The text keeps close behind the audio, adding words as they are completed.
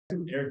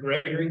Eric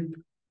Gregory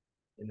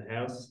in the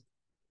house.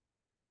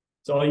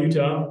 It's all you,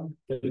 Tom.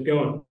 Get it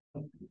going.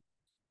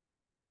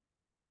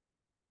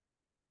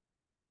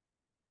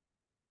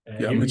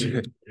 Yeah, I'm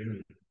you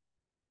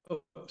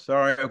Oh,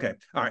 sorry. Okay.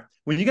 All right.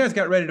 When you guys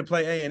got ready to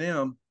play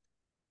A&M,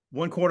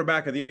 one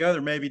quarterback or the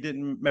other maybe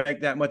didn't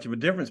make that much of a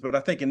difference. But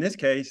I think in this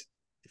case,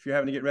 if you're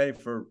having to get ready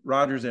for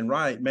Rodgers and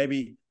Wright,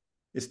 maybe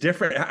it's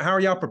different. How are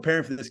y'all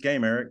preparing for this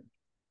game, Eric?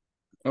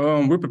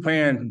 We're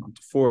preparing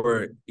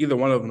for either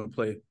one of them to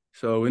play.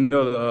 So we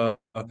know the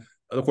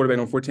other quarterback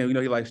on 14, we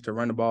know he likes to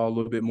run the ball a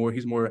little bit more.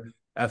 He's more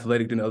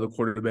athletic than the other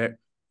quarterback.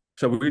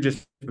 So we're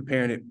just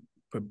preparing it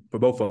for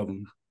both of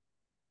them.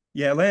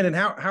 Yeah, Landon,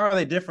 how are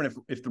they different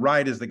if the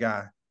Wright is the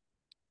guy?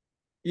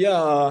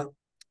 Yeah,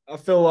 I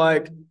feel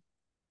like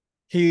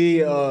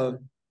he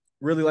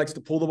really likes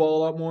to pull the ball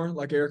a lot more,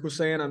 like Eric was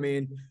saying. I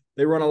mean,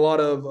 they run a lot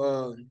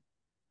of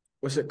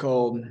what's it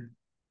called?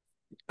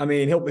 I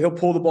mean, he'll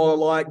pull the ball a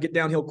lot, get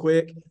downhill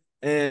quick,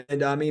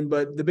 and I mean,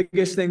 but the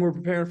biggest thing we're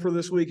preparing for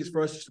this week is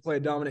for us just to play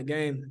a dominant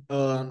game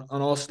on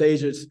all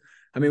stages.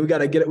 I mean, we got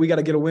to get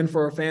a win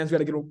for our fans. We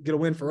got to get a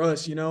win for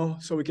us,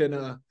 so we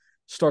can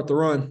start the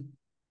run.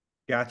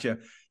 Gotcha.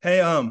 Hey,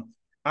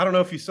 I don't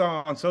know if you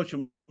saw on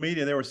social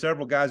media, there were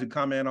several guys who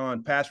comment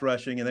on pass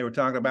rushing, and they were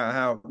talking about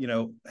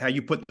how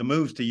you put the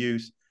moves to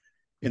use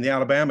in the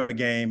Alabama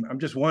game. I'm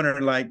just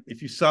wondering, like,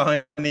 if you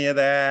saw any of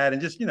that,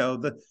 and just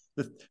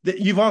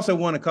you've also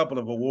won a couple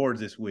of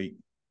awards this week.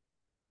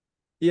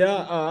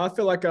 Yeah, I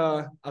feel like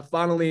I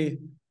finally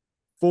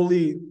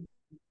fully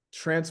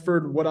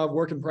transferred what I've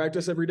worked in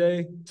practice every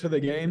day to the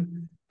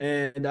game,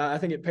 and I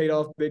think it paid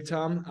off big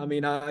time. I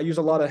mean, I use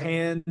a lot of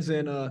hands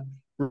and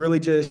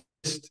really just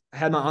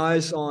had my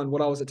eyes on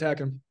what I was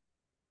attacking.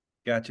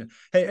 Gotcha.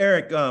 Hey,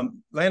 Eric,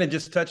 Landon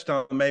just touched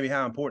on maybe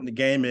how important the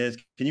game is.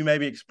 Can you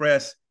maybe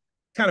express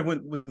kind of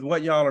with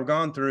what y'all have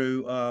gone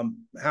through,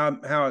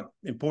 how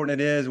important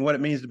it is and what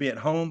it means to be at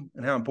home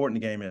and how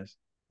important the game is?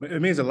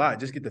 It means a lot.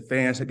 Just get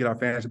our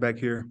fans back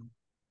here,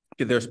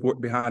 get their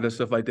support behind us,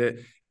 stuff like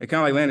that. And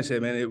kind of like Landon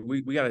said, man,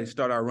 we got to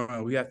start our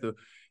run.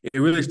 It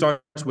really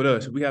starts with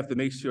us. We have to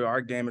make sure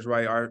our game is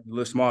right, our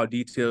little small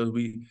details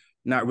we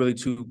not really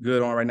too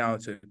good on right now,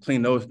 to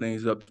clean those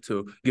things up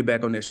to get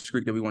back on that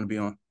streak that we want to be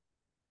on.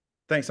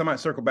 Thanks. I might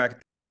circle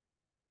back.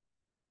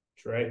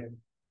 Trey.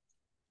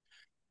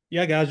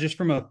 Yeah, guys, just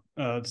from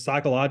a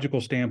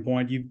psychological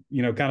standpoint,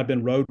 you've kind of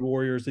been road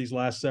warriors these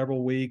last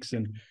several weeks,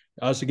 and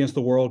us against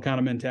the world kind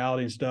of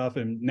mentality and stuff.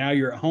 And now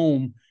you're at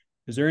home.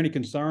 Is there any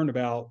concern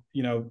about,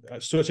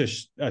 such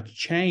a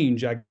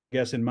change, I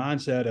guess, in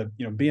mindset of,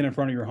 being in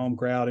front of your home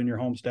crowd in your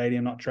home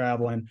stadium, not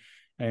traveling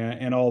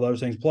and all those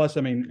things? Plus,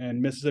 I mean,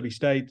 and Mississippi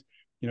State,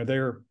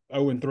 they're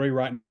 0-3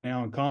 right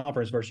now in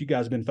conference versus you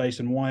guys have been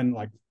facing one,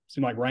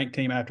 seem like ranked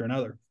team after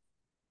another.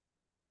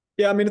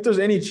 Yeah, I mean, if there's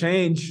any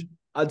change,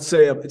 I'd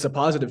say it's a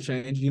positive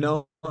change.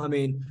 I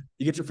mean,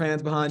 you get your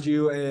fans behind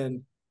you,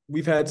 and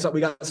we got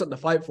something to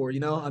fight for.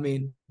 I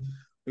mean,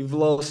 we've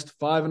lost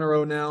 5 in a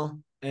row now,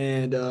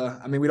 and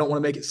I mean, we don't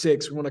want to make it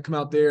 6. We want to come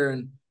out there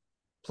and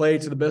play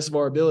to the best of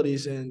our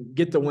abilities and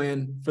get the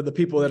win for the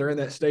people that are in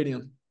that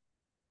stadium.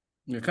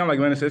 Yeah, kind of like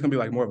Landon said, it's gonna be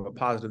like more of a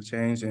positive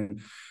change,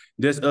 and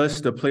just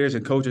us, the players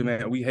and coaches,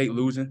 man, we hate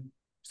losing.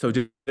 So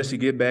just to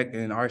get back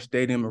in our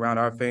stadium around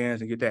our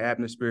fans and get that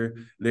atmosphere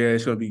there,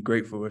 it's going to be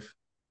great for us.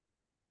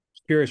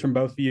 Curious from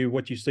both of you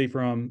what you see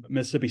from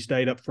Mississippi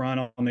State up front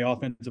on the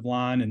offensive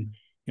line, and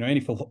any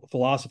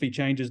philosophy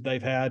changes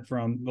they've had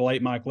from the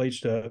late Mike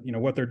Leach to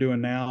what they're doing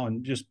now,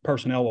 and just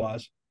personnel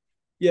wise.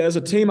 Yeah, as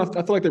a team, I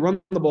feel like they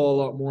run the ball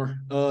a lot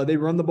more. They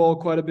run the ball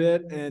quite a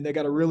bit, and they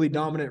got a really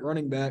dominant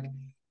running back.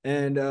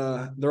 And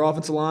their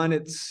offensive line,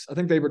 I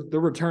think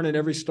they're returning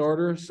every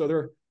starter, so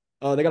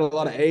they got a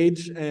lot of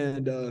age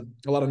and a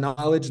lot of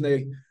knowledge, and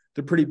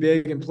they're pretty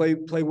big and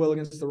play well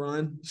against the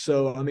run.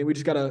 So, I mean, we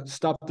just got to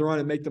stop the run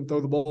and make them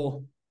throw the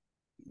ball.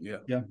 Yeah.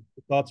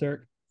 Thoughts,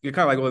 Eric? You're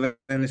kind of like what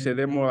Landon said.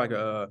 They're more like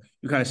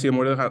you kind of see them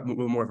more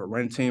of a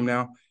run team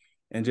now.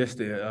 And just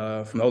from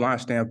the O-line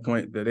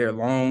standpoint, they're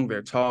long,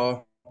 they're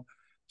tall.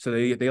 So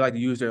they like to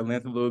use their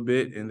length a little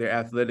bit, and they're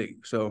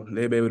athletic. So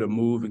they'll be able to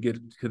move and get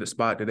to the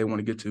spot that they want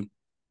to get to.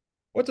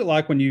 What's it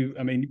like when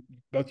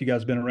both you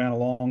guys have been around a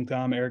long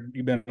time. Eric,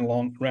 you've been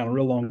around a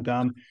real long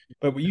time,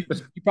 but you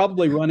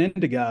probably run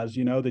into guys,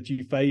 that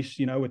you face,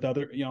 with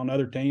other, on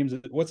other teams.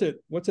 What's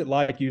it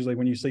like usually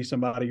when you see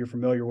somebody you're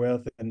familiar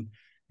with and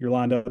you're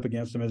lined up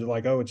against them? Is it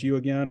like, oh, it's you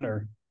again,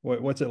 or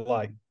what's it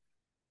like?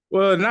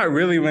 Well, not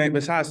really, man.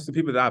 Besides the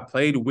people that I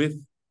played with,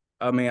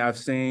 I mean, I've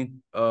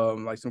seen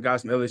like some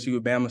guys from LSU,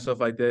 Bama,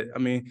 stuff like that. I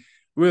mean,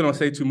 we really don't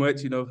say too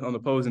much, on the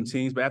opposing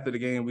teams, but after the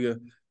game, we'll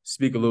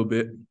speak a little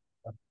bit.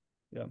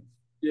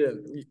 Yeah,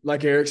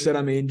 like Eric said,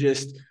 I mean,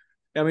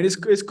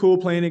 it's cool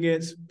playing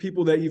against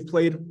people that you've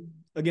played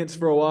against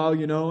for a while,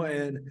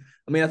 and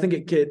I mean, I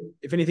think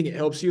if anything, it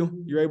helps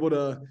you. You're able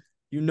to,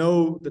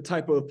 the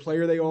type of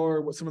player they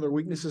are, what some of their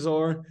weaknesses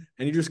are,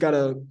 and you just got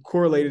to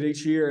correlate it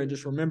each year and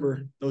just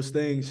remember those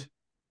things.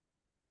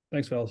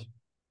 Thanks, fellas.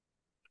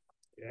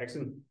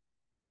 Jackson.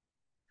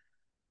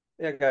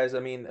 Yeah, guys. I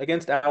mean,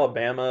 against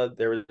Alabama,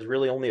 there was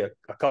really only a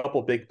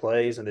couple big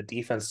plays, and the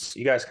defense,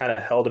 you guys kind of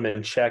held them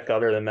in check.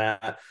 Other than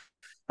that,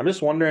 I'm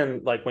just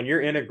wondering, like, when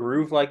you're in a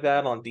groove like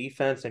that on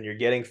defense and you're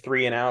getting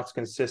 3 and outs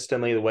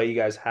consistently, the way you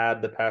guys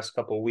had the past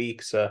couple of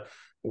weeks,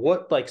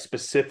 what like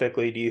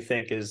specifically do you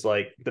think is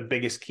like the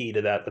biggest key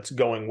to that that's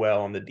going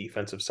well on the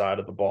defensive side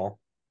of the ball?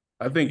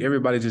 I think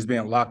everybody's just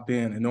being locked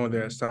in and knowing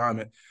their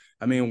assignment.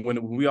 I mean,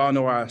 when we all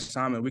know our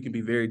assignment, we can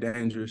be very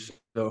dangerous.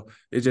 So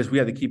it's just we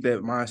have to keep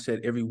that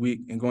mindset every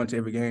week and go into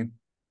every game.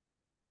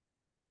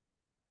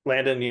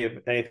 Landon, you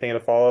have anything to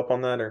follow up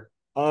on that, or?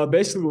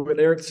 Basically what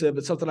Eric said,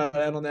 but something I'd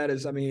add on that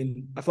is, I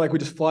mean, I feel like we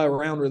just fly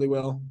around really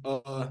well.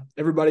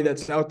 Everybody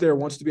that's out there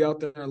wants to be out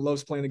there and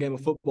loves playing the game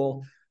of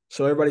football.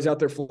 So everybody's out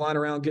there flying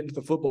around, getting to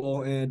the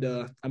football. And,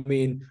 I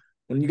mean,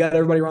 when you got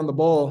everybody around the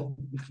ball,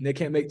 they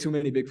can't make too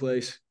many big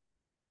plays.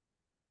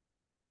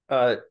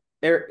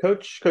 Eric,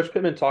 Coach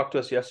Pittman talked to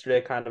us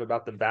yesterday kind of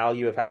about the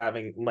value of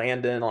having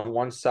Landon on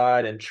one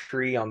side and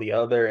Tree on the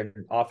other, and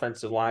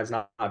offensive lines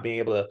not being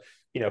able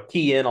to,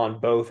 key in on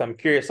both. I'm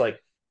curious,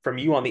 like, from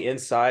you on the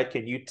inside,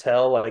 can you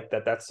tell like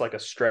that's like a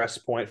stress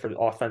point for the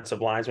offensive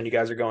lines when you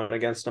guys are going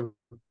against them?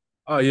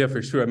 Oh yeah,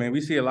 for sure. I mean,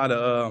 we see a lot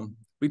of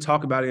we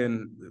talk about it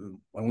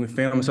when we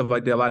film and stuff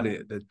like that. A lot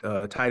of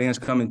the tight ends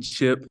come and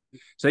chip,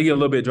 so they get a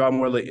little bit draw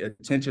more like,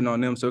 attention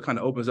on them. So it kind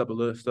of opens up a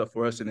little stuff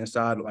for us and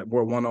inside, like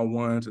more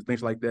one-on-ones and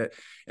things like that.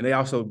 And they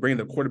also bring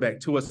the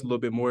quarterback to us a little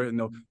bit more.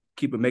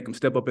 Make them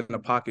step up in the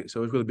pocket.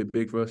 So it's really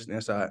big for us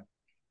inside.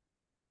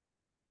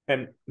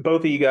 And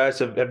both of you guys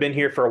have been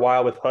here for a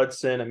while with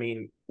Hudson. I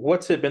mean,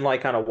 what's it been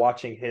like kind of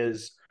watching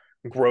his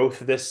growth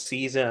this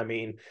season? I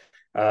mean,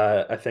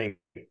 I think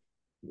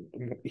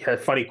he had a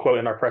funny quote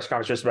in our press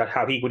conference just about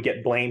how he would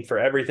get blamed for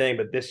everything,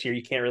 but this year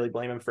you can't really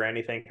blame him for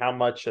anything. How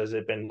much has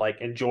it been like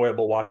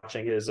enjoyable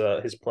watching his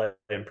play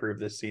improve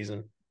this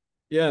season?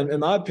 Yeah, in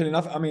my opinion,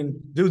 I mean,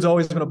 dude's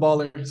always been a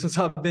baller since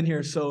I've been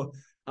here. So,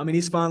 I mean,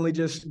 he's finally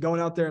just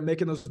going out there and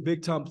making those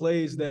big time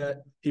plays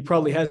that he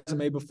probably hasn't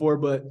made before.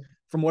 But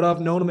from what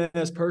I've known him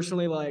as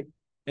personally, like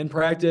in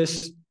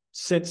practice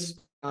since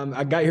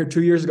I got here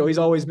 2 years ago, he's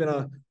always been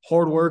a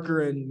hard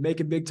worker and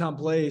making big time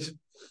plays.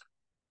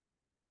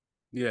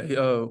 Yeah,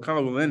 kind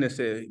of what Landon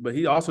said, but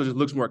he also just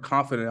looks more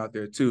confident out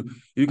there too.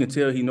 You can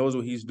tell he knows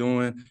what he's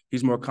doing.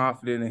 He's more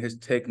confident in his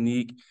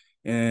technique,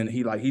 and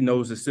he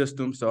knows the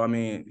system. So I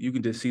mean, you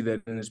can just see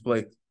that in his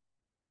play.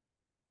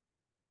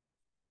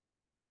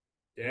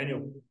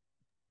 Daniel.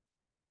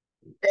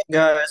 Hey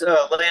guys,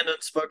 Landon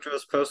spoke to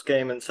us post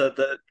game and said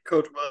that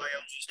Coach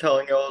Williams was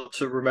telling y'all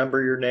to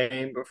remember your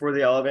name before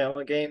the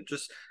Alabama game.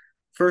 Just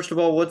first of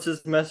all, what's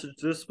his message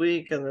this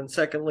week? And then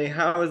secondly,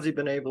 how has he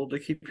been able to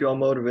keep you all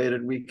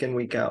motivated week in,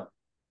 week out?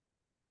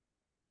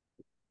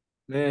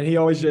 Man, he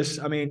always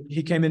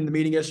he came in the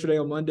meeting yesterday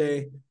on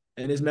Monday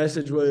and his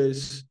message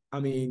was, I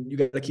mean, you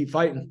got to keep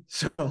fighting.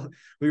 So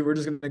we were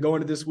just going to go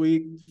into this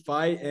week,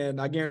 fight, and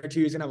I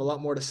guarantee he's going to have a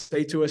lot more to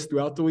say to us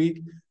throughout the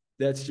week.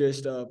 That's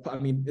just,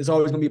 it's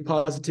always going to be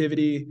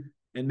positivity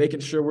and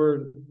making sure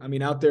we're,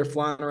 out there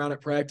flying around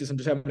at practice and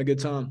just having a good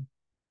time.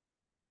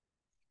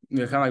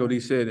 Yeah, kind of like what he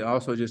said.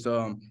 Also, just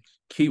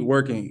keep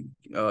working.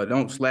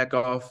 Don't slack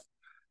off.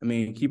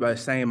 Keep that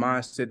same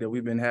mindset that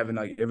we've been having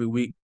like every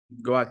week.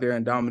 Go out there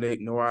and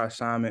dominate, know our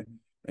assignment,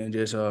 and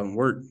just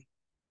work.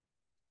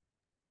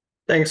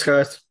 Thanks,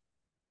 guys.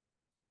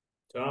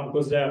 Tom,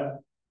 close that.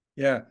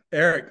 Yeah.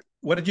 Eric,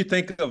 what did you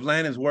think of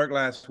Landon's work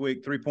last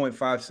week?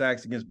 3.5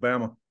 sacks against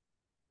Bama.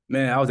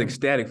 Man, I was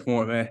ecstatic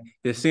for him, man.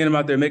 Just seeing him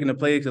out there making the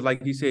plays, because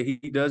like he said, he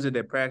does it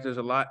at practice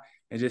a lot,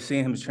 and just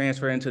seeing him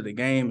transfer into the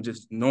game,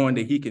 just knowing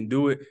that he can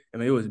do it.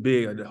 It was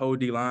big. The whole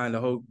D-line, the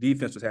whole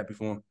defense was happy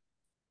for him.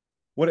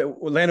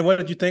 Landon, what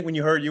did you think when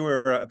you heard you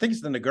were, I think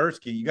it's the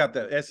Nagurski, you got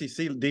the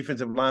SEC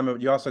defensive lineman,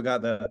 but you also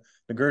got the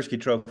Nagurski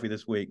trophy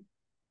this week?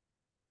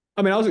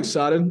 I was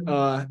excited.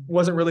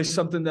 Wasn't really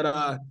something that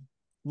I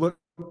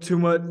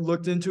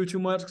looked into too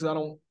much because I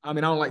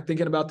don't like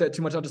thinking about that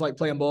too much. I just like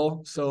playing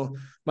ball. So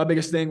my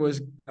biggest thing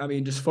was,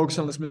 just focus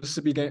on this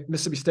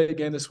Mississippi State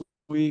game this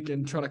week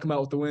and trying to come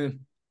out with the win.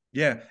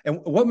 Yeah.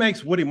 And what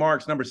makes Woody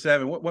Marks number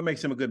 7? What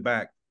makes him a good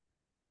back?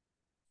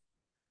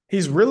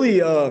 He's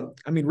really,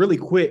 really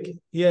quick.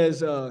 He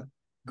has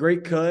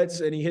great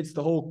cuts and he hits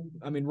the whole,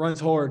 runs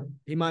hard.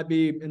 He might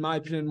be, in my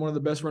opinion, one of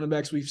the best running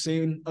backs we've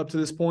seen up to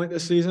this point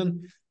this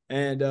season.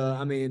 And,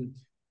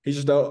 he's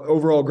just an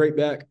overall great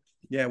back.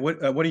 Yeah. What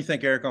do you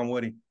think, Eric, on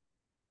Woody?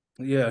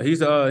 Yeah,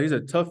 he's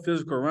a tough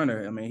physical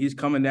runner. He's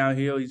coming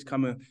downhill.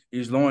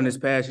 He's lowering his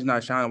pass. He's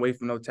not shying away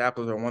from no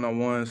tackles or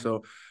one-on-one.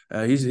 So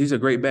he's a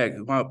great back.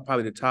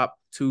 Probably the top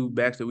 2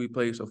 backs that we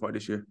played so far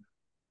this year.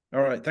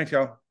 All right. Thanks,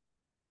 y'all.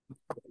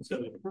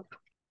 So